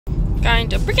Going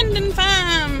to Brickendon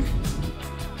Farm.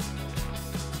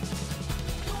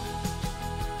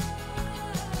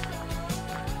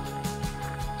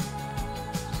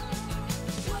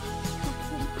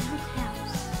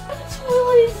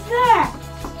 What is that?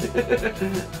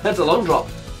 That's a long drop.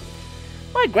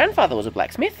 My grandfather was a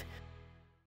blacksmith.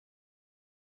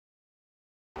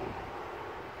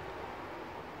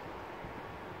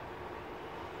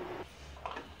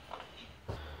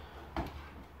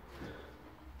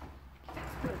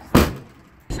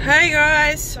 Hey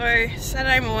guys, so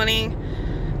Saturday morning,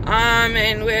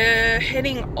 and we're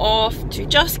heading off to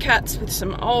Just Cats with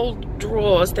some old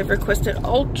drawers. They've requested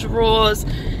old drawers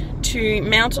to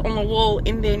mount on the wall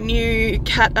in their new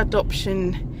cat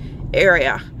adoption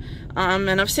area.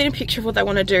 And I've seen a picture of what they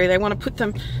want to do. They want to put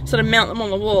them, sort of mount them on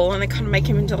the wall, and they kind of make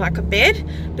them into like a bed,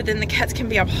 but then the cats can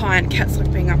be up high, and cats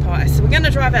like being up high. So we're going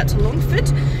to drive out to Longford,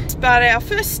 but our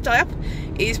first stop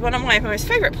is one of my most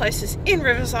favourite places in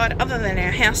Riverside, other than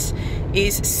our house,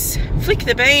 is Flick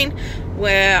the Bean,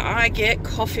 where I get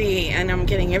coffee, and I'm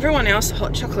getting everyone else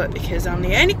hot chocolate because I'm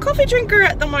the only coffee drinker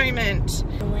at the moment.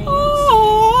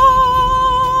 Oh.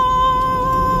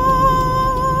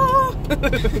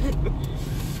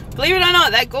 Believe it or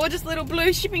not, that gorgeous little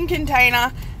blue shipping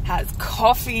container has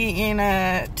coffee in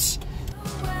it.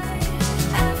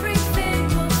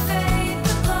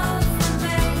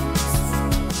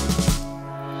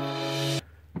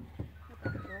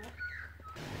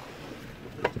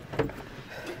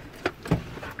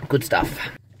 Good stuff.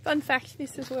 Fun fact,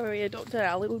 this is where we adopted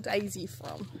our little Daisy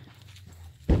from.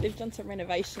 They've done some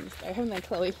renovations though, haven't they,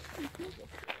 Chloe?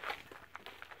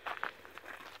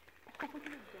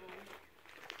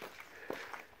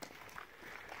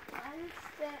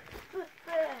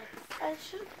 I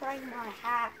should bring my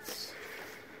hat.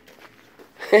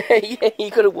 Yeah,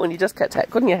 you could have worn your Just Cats hat,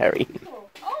 couldn't you, Harry?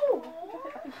 Oh!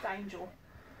 I think Angel.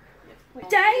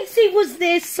 Daisy was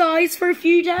their size for a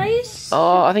few days.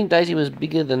 Oh, I think Daisy was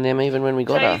bigger than them even when we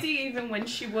got her. Daisy, even when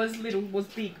she was little, was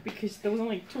big because there was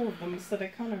only two of them, so they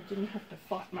kind of didn't have to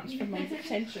fight much for Mum's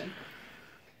attention.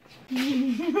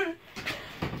 And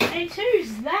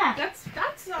who's that? That's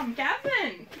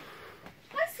Gavin.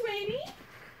 Hi, sweetie.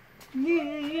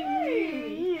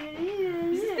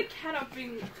 This is the cat I've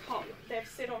been told. They've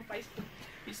said on Facebook,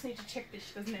 you just need to check that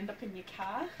she doesn't end up in your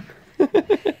car.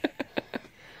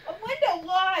 I wonder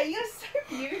why. You're so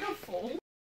beautiful.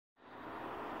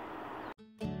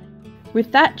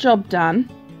 With that job done,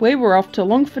 we were off to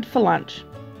Longford for lunch.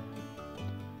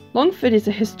 Longford is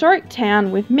a historic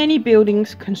town with many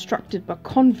buildings constructed by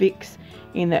convicts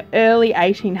in the early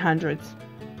 1800s.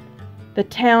 The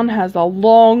town has a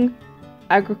long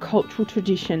agricultural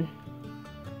tradition.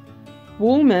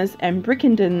 Woolmers and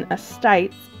Brickendon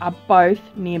Estates are both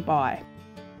nearby.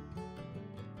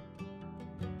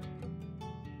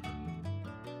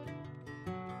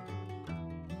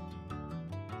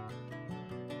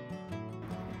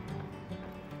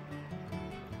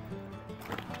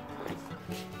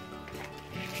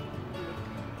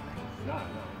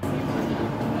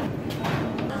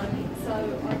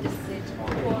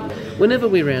 Whenever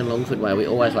we're around Longford Way, we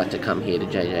always like to come here to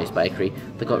JJ's Bakery.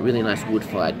 They've got really nice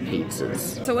wood-fired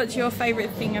pizzas. So what's your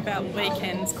favourite thing about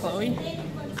weekends, Chloe?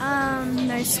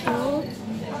 No school.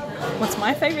 What's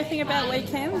my favourite thing about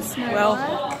weekends? No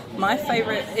work. My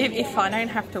favourite, if I don't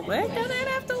have to work, I don't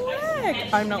have to work.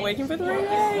 I'm not working for 3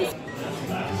 days.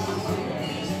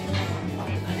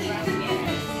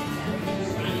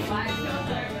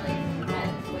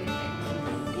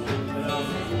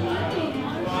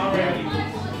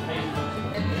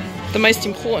 The most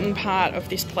important part of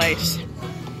this place.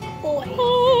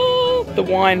 Oh, the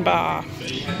wine bar.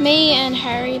 Me and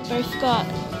Harry both got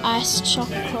iced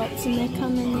chocolates, and they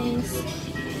come in these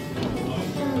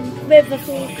with the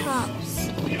full cups.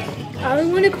 I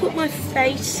want to put my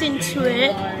face into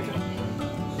it.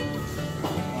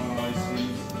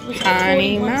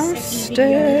 Honey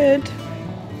mustard.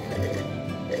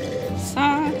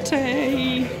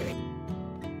 Satay.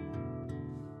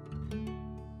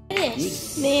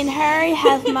 Me and Harry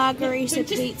have margarita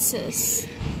pizzas.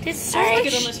 Harry,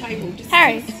 Get on the table.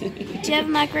 Harry, do you have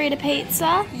margarita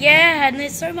pizza? Yeah, and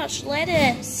there's so much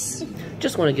lettuce.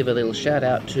 Just want to give a little shout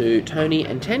out to Tony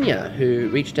and Tanya, who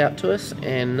reached out to us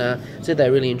and said they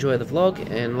really enjoy the vlog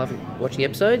and love watching the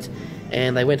episodes.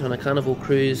 And they went on a carnival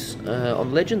cruise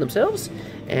on Legend themselves,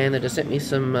 and they just sent me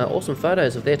some awesome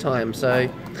photos of their time. So,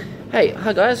 hey,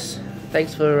 hi guys,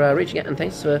 thanks for reaching out and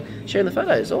thanks for sharing the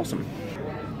photos. Awesome.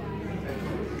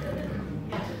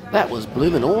 That was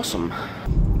bloomin' awesome.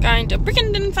 Going to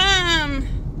Brickendon Farm.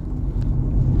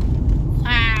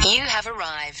 You have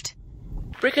arrived.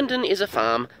 Brickendon is a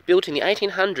farm built in the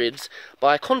 1800s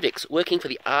by convicts working for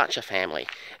the Archer family,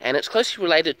 and it's closely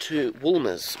related to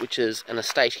Woolmer's, which is an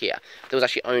estate here that was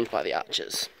actually owned by the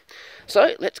Archers.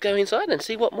 So let's go inside and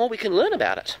see what more we can learn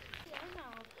about it.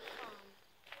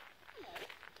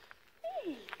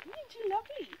 Hey, you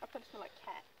lovely. I thought it smelled like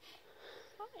cat.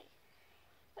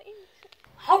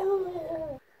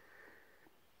 Hi.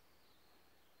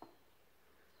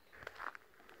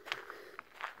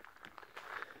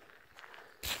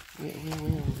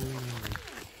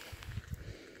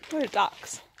 Where are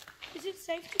ducks? Is it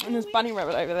safe to And there's bunny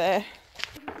rabbit over there.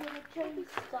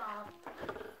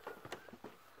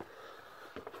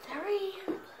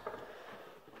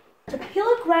 The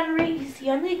pillar granary is the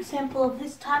only example of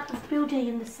this type of building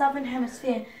in the Southern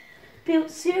Hemisphere. Built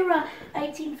circa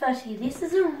 1830, this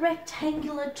is a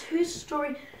rectangular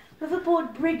two-storey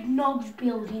riverboard brick nogged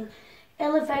building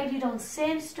elevated on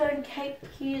sandstone cape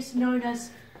piers known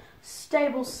as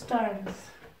stable stones.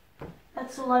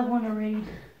 That's all I want to read.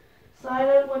 So I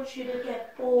don't want you to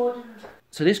get bored and...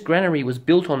 So this granary was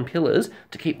built on pillars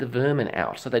to keep the vermin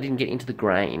out, so they didn't get into the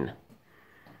grain.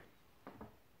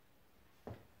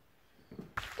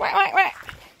 Wait. Hey,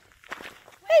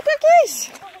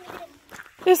 duckies!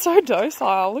 They're so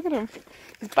docile. Look at them.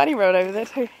 There's bunny rabbit over there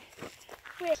too.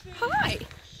 Hi.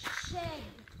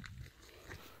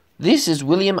 This is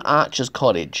William Archer's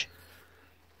cottage.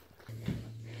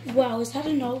 Wow, is that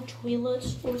an old toilet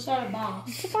or is that a bath?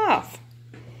 It's a bath.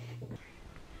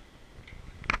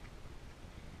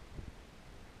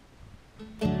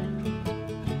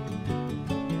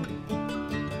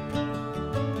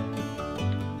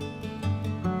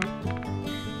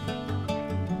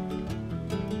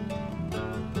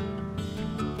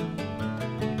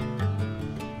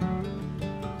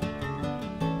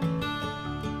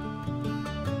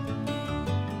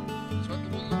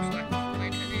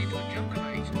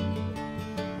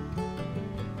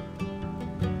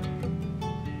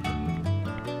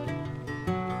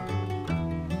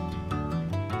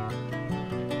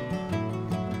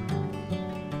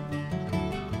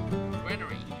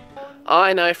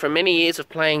 I know from many years of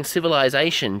playing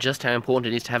Civilization just how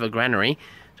important it is to have a granary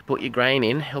to put your grain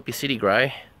in, help your city grow.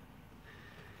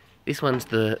 This one's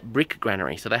the brick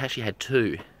granary, so they actually had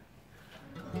two.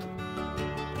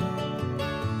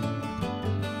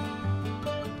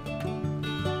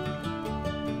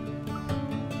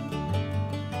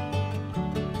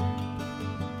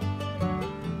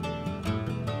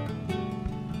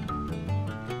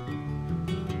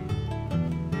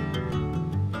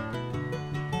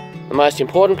 The most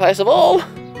important place of all,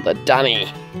 the dunny. It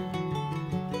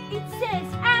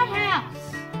says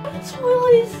outhouse. What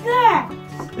toilet is that?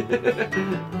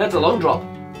 That's a long drop.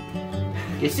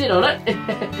 You sit on it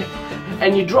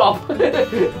and you drop. You're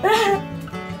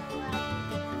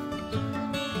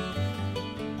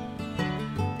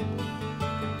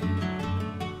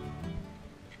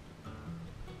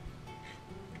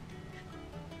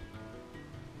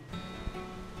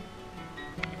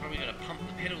probably going to pump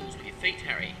the pedals with your feet,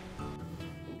 Harry.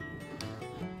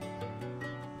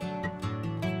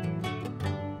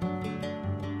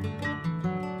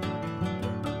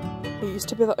 It used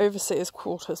to be the overseer's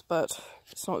quarters, but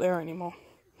it's not there anymore.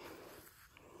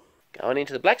 Going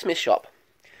into the blacksmith shop.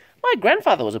 My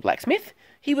grandfather was a blacksmith.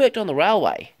 He worked on the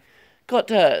railway.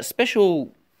 Got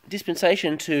special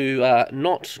dispensation to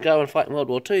not go and fight in World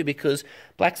War II because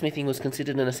blacksmithing was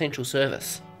considered an essential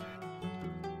service.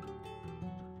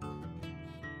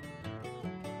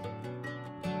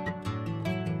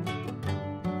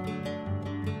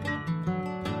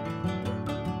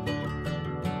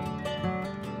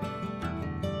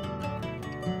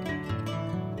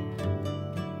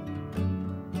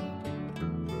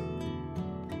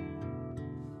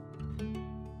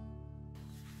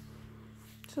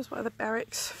 This is where the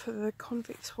barracks for the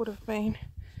convicts would have been.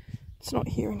 It's not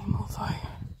here anymore though.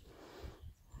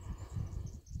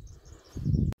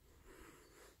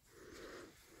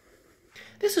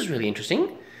 This is really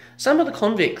interesting. Some of the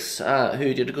convicts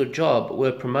who did a good job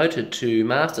were promoted to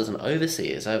masters and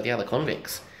overseers over the other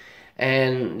convicts.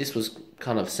 And this was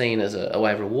kind of seen as a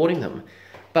way of rewarding them.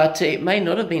 But it may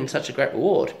not have been such a great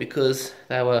reward because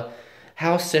they were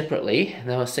housed separately. And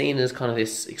they were seen as kind of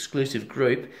this exclusive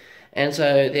group. And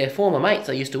so their former mates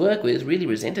they used to work with really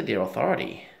resented their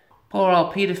authority. Poor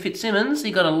old Peter Fitzsimmons,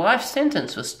 he got a life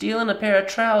sentence for stealing a pair of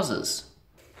trousers.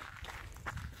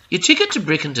 Your ticket to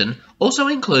Brickendon also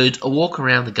includes a walk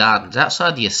around the gardens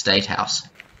outside the estate house.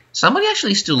 Somebody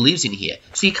actually still lives in here,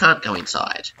 so you can't go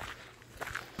inside.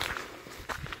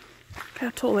 Look how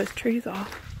tall those trees are.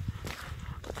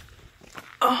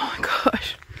 Oh my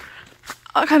gosh.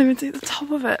 I can't even see the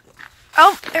top of it.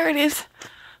 Oh, there it is.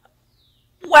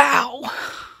 Wow!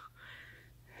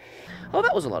 Oh,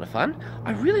 that was a lot of fun.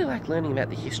 I really like learning about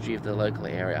the history of the local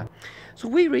area. So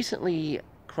we recently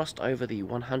crossed over the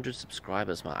 100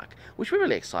 subscribers mark, which we're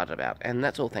really excited about, and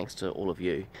that's all thanks to all of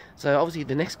you. So obviously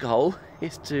the next goal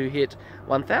is to hit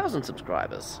 1,000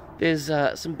 subscribers. There's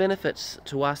some benefits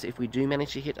to us if we do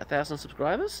manage to hit 1,000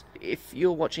 subscribers. If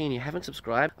you're watching and you haven't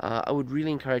subscribed, I would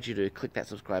really encourage you to click that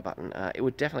subscribe button. It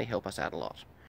would definitely help us out a lot.